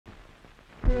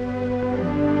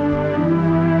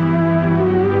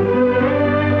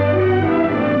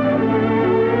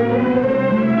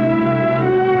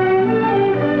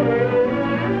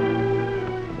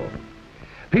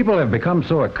People have become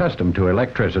so accustomed to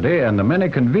electricity and the many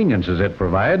conveniences it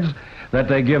provides that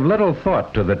they give little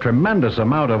thought to the tremendous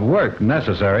amount of work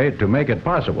necessary to make it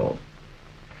possible.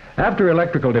 After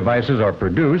electrical devices are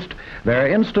produced, their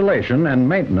installation and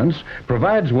maintenance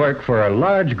provides work for a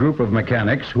large group of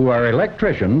mechanics who are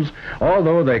electricians,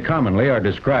 although they commonly are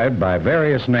described by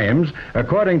various names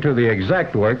according to the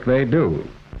exact work they do.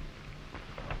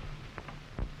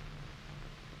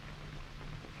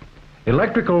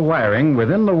 Electrical wiring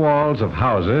within the walls of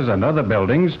houses and other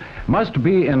buildings must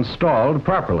be installed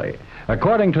properly,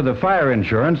 according to the fire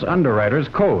insurance underwriter's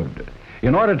code,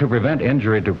 in order to prevent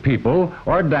injury to people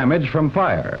or damage from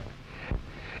fire.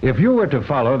 If you were to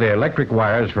follow the electric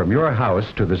wires from your house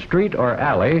to the street or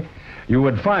alley, you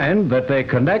would find that they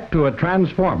connect to a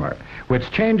transformer, which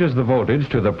changes the voltage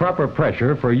to the proper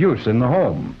pressure for use in the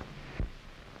home.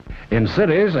 In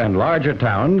cities and larger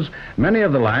towns, many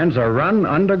of the lines are run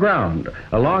underground,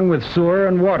 along with sewer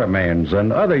and water mains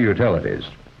and other utilities.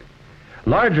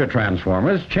 Larger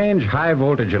transformers change high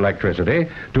voltage electricity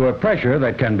to a pressure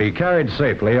that can be carried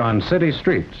safely on city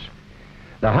streets.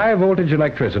 The high voltage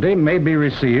electricity may be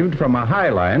received from a high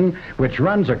line which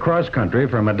runs across country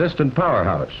from a distant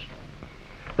powerhouse.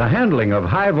 The handling of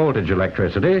high voltage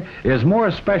electricity is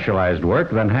more specialized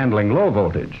work than handling low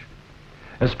voltage.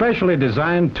 Especially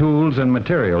designed tools and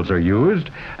materials are used,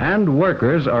 and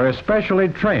workers are especially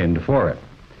trained for it.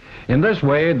 In this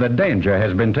way, the danger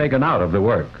has been taken out of the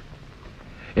work.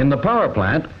 In the power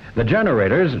plant, the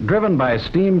generators, driven by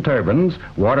steam turbines,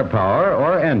 water power,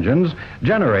 or engines,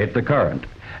 generate the current,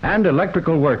 and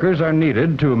electrical workers are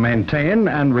needed to maintain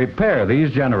and repair these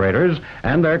generators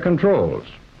and their controls.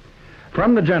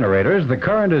 From the generators, the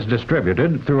current is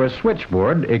distributed through a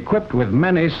switchboard equipped with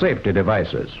many safety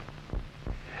devices.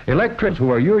 Electricians,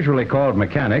 who are usually called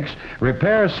mechanics,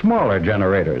 repair smaller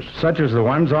generators, such as the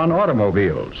ones on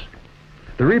automobiles.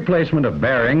 The replacement of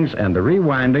bearings and the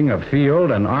rewinding of field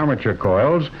and armature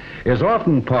coils is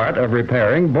often part of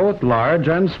repairing both large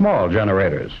and small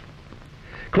generators.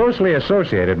 Closely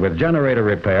associated with generator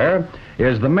repair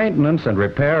is the maintenance and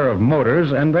repair of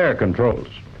motors and their controls.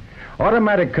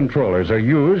 Automatic controllers are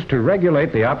used to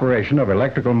regulate the operation of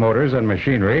electrical motors and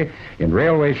machinery in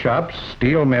railway shops,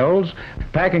 steel mills,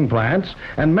 packing plants,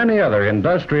 and many other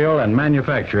industrial and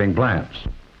manufacturing plants.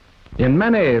 In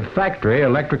many factory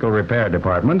electrical repair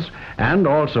departments and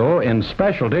also in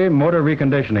specialty motor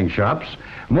reconditioning shops,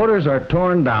 motors are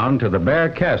torn down to the bare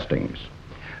castings.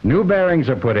 New bearings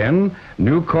are put in,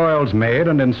 new coils made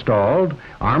and installed,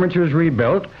 armatures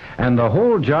rebuilt, and the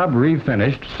whole job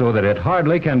refinished so that it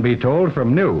hardly can be told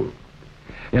from new.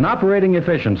 In operating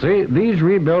efficiency, these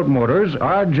rebuilt motors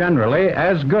are generally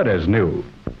as good as new.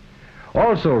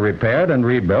 Also repaired and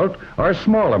rebuilt are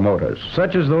smaller motors,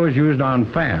 such as those used on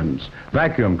fans,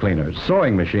 vacuum cleaners,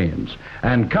 sewing machines,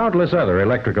 and countless other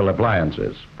electrical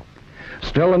appliances.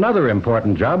 Still another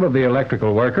important job of the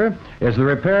electrical worker is the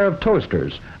repair of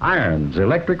toasters, irons,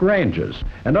 electric ranges,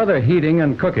 and other heating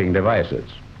and cooking devices.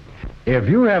 If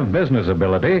you have business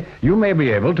ability, you may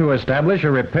be able to establish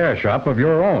a repair shop of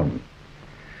your own.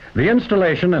 The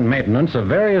installation and maintenance of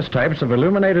various types of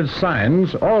illuminated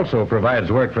signs also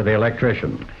provides work for the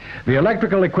electrician. The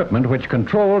electrical equipment which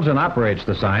controls and operates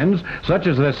the signs, such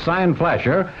as this sign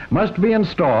flasher, must be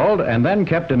installed and then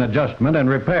kept in adjustment and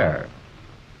repair.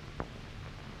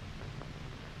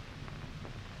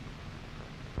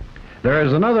 There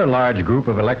is another large group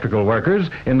of electrical workers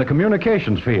in the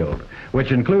communications field,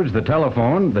 which includes the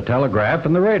telephone, the telegraph,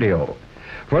 and the radio.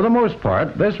 For the most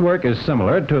part, this work is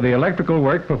similar to the electrical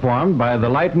work performed by the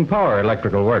light and power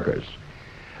electrical workers.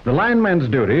 The lineman's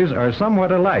duties are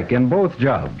somewhat alike in both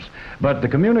jobs, but the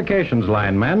communications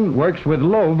lineman works with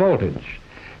low voltage.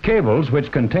 Cables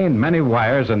which contain many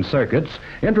wires and circuits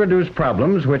introduce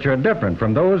problems which are different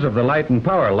from those of the light and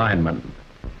power lineman.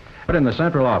 But in the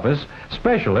central office,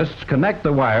 specialists connect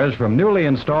the wires from newly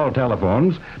installed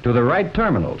telephones to the right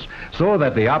terminals so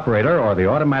that the operator or the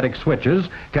automatic switches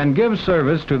can give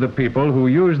service to the people who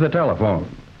use the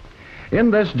telephone.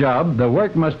 In this job, the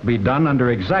work must be done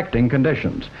under exacting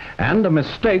conditions, and a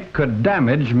mistake could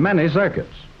damage many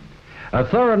circuits. A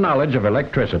thorough knowledge of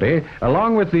electricity,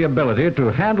 along with the ability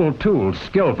to handle tools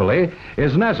skillfully,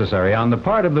 is necessary on the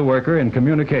part of the worker in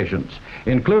communications,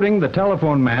 including the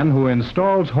telephone man who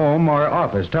installs home or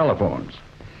office telephones.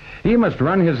 He must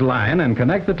run his line and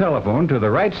connect the telephone to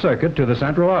the right circuit to the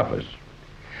central office.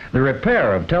 The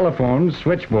repair of telephones,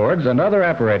 switchboards, and other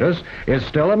apparatus is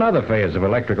still another phase of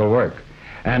electrical work,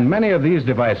 and many of these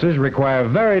devices require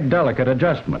very delicate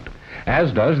adjustment,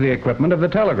 as does the equipment of the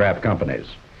telegraph companies.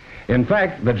 In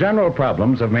fact, the general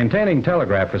problems of maintaining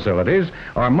telegraph facilities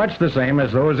are much the same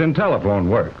as those in telephone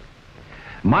work.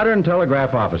 Modern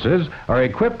telegraph offices are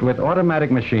equipped with automatic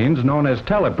machines known as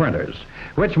teleprinters,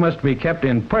 which must be kept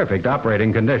in perfect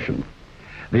operating condition.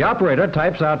 The operator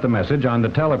types out the message on the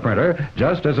teleprinter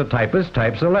just as a typist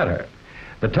types a letter.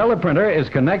 The teleprinter is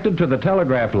connected to the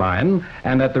telegraph line,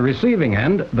 and at the receiving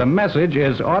end, the message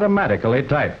is automatically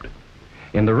typed.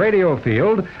 In the radio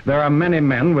field, there are many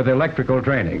men with electrical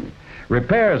training.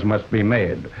 Repairs must be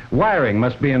made, wiring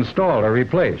must be installed or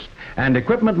replaced, and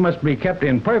equipment must be kept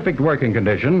in perfect working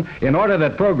condition in order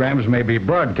that programs may be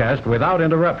broadcast without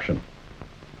interruption.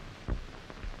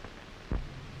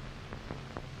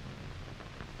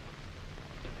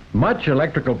 Much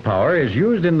electrical power is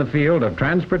used in the field of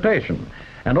transportation,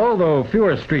 and although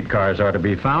fewer streetcars are to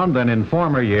be found than in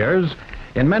former years,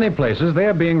 in many places they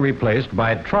are being replaced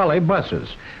by trolley buses,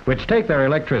 which take their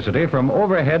electricity from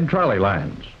overhead trolley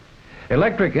lines.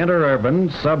 Electric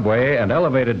interurban, subway, and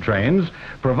elevated trains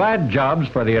provide jobs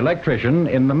for the electrician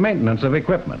in the maintenance of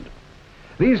equipment.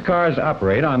 These cars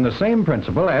operate on the same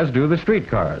principle as do the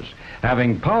streetcars,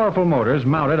 having powerful motors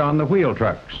mounted on the wheel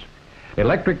trucks.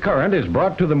 Electric current is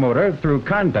brought to the motor through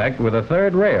contact with a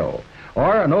third rail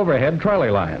or an overhead trolley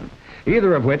line,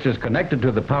 either of which is connected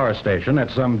to the power station at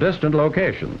some distant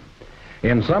location.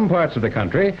 In some parts of the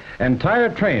country, entire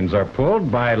trains are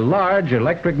pulled by large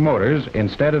electric motors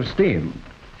instead of steam.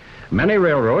 Many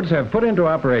railroads have put into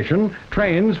operation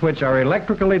trains which are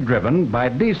electrically driven by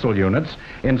diesel units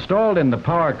installed in the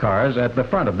power cars at the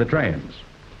front of the trains.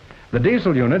 The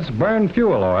diesel units burn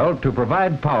fuel oil to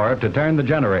provide power to turn the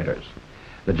generators.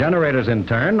 The generators, in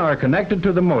turn, are connected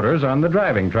to the motors on the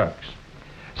driving trucks.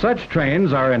 Such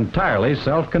trains are entirely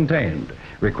self-contained,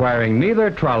 requiring neither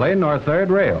trolley nor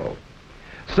third rail.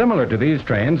 Similar to these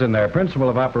trains in their principle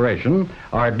of operation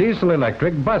are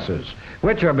diesel-electric buses,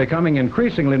 which are becoming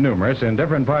increasingly numerous in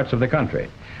different parts of the country.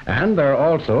 And there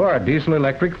also are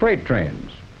diesel-electric freight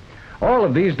trains. All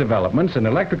of these developments in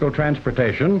electrical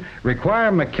transportation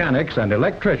require mechanics and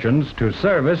electricians to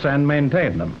service and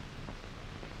maintain them.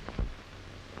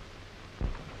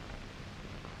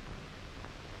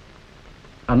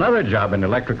 Another job in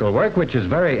electrical work which is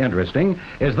very interesting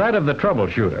is that of the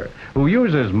troubleshooter, who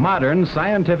uses modern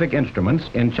scientific instruments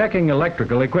in checking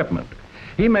electrical equipment.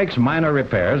 He makes minor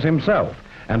repairs himself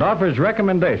and offers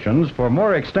recommendations for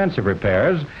more extensive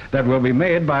repairs that will be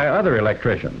made by other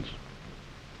electricians.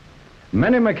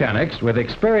 Many mechanics with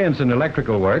experience in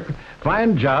electrical work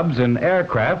find jobs in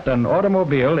aircraft and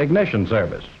automobile ignition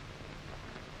service.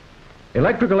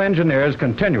 Electrical engineers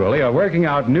continually are working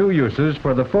out new uses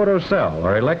for the photocell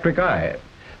or electric eye,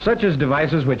 such as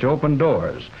devices which open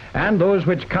doors, and those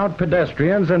which count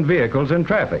pedestrians and vehicles in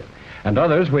traffic, and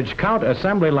others which count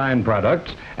assembly line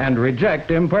products and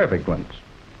reject imperfect ones.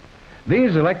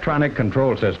 These electronic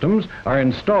control systems are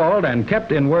installed and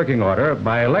kept in working order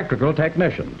by electrical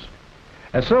technicians.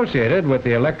 Associated with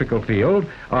the electrical field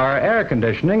are air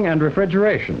conditioning and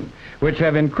refrigeration, which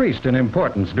have increased in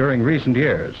importance during recent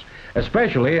years,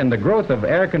 especially in the growth of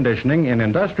air conditioning in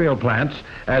industrial plants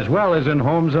as well as in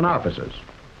homes and offices.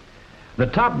 The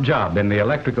top job in the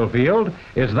electrical field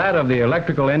is that of the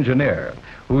electrical engineer,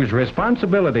 whose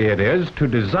responsibility it is to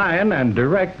design and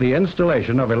direct the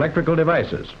installation of electrical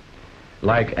devices.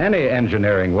 Like any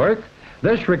engineering work,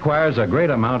 this requires a great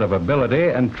amount of ability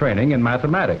and training in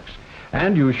mathematics,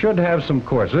 and you should have some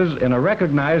courses in a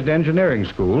recognized engineering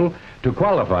school to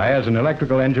qualify as an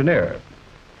electrical engineer.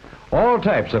 All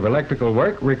types of electrical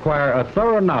work require a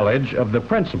thorough knowledge of the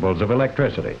principles of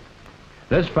electricity.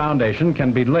 This foundation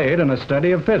can be laid in a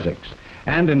study of physics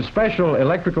and in special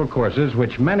electrical courses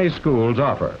which many schools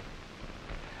offer.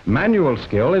 Manual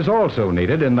skill is also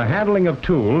needed in the handling of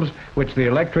tools which the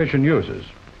electrician uses.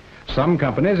 Some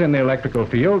companies in the electrical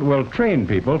field will train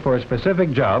people for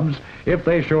specific jobs if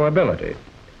they show ability.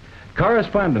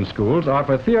 Correspondence schools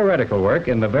offer theoretical work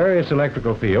in the various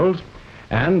electrical fields,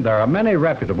 and there are many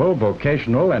reputable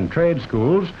vocational and trade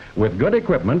schools with good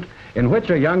equipment in which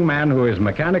a young man who is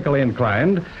mechanically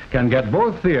inclined can get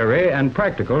both theory and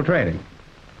practical training.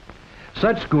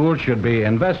 Such schools should be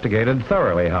investigated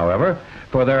thoroughly, however,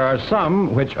 for there are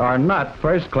some which are not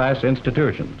first-class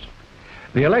institutions.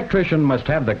 The electrician must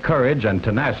have the courage and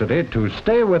tenacity to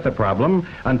stay with the problem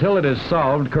until it is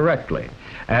solved correctly,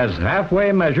 as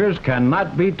halfway measures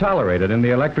cannot be tolerated in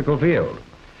the electrical field.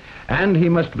 And he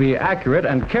must be accurate,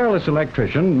 and careless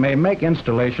electrician may make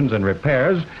installations and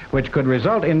repairs which could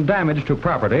result in damage to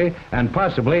property and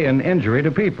possibly in injury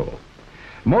to people.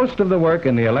 Most of the work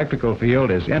in the electrical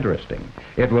field is interesting.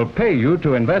 It will pay you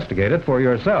to investigate it for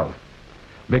yourself.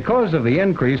 Because of the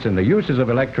increase in the uses of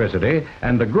electricity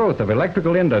and the growth of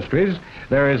electrical industries,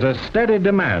 there is a steady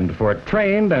demand for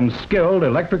trained and skilled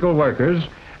electrical workers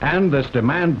and this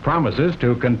demand promises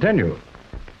to continue.